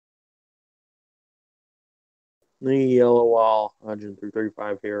The Yellow Wall, Agent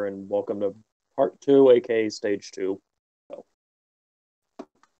 335 here, and welcome to part 2, aka stage 2. So.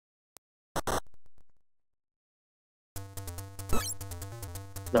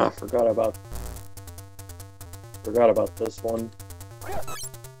 Nah, forgot about this one.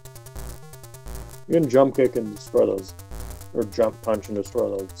 You can jump kick and destroy those, or jump punch and destroy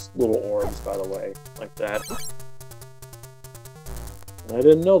those little orbs, by the way, like that. And I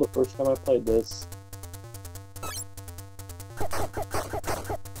didn't know the first time I played this.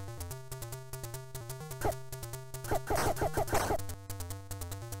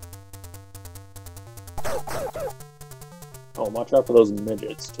 Oh, watch out for those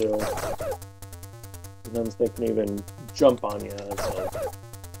midgets, too. Sometimes they can even jump on you.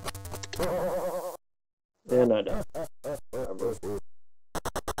 And I die.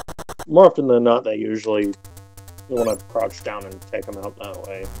 More often than not, they usually... you want to crouch down and take them out that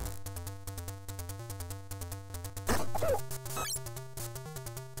way.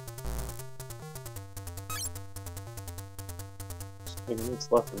 Just taking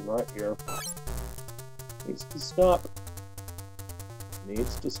this left and right here. Needs to stop.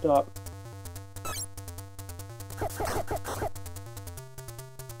 Needs to stop.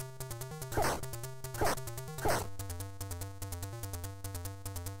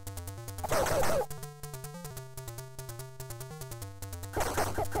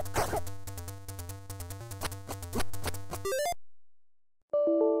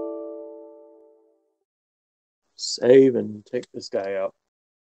 Save and take this guy out.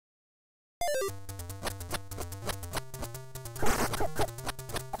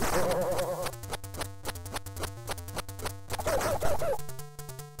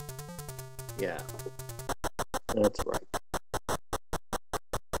 Yeah, that's right.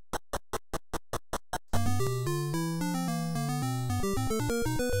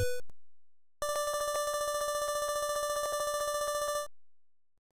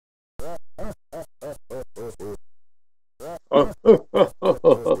 Okay.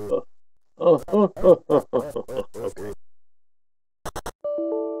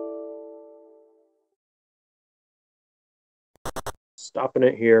 Stopping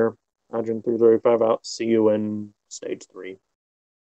it here. Agent 335 out. See you in stage 3.